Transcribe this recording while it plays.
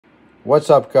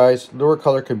What's up, guys? Lure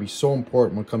color can be so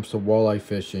important when it comes to walleye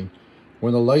fishing.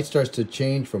 When the light starts to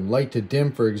change from light to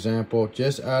dim, for example,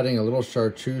 just adding a little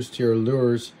chartreuse to your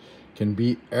lures can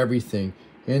beat everything.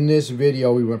 In this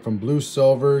video, we went from blue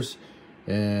silvers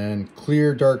and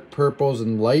clear dark purples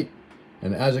and light,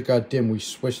 and as it got dim, we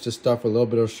switched to stuff with a little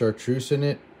bit of chartreuse in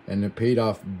it, and it paid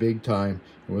off big time.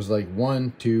 It was like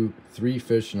 1, 2, 3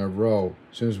 fish in a row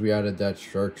as soon as we added that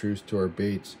chartreuse to our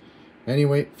baits.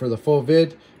 Anyway, for the full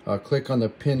vid, click on the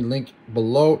pinned link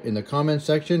below in the comment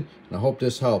section, and I hope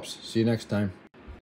this helps. See you next time.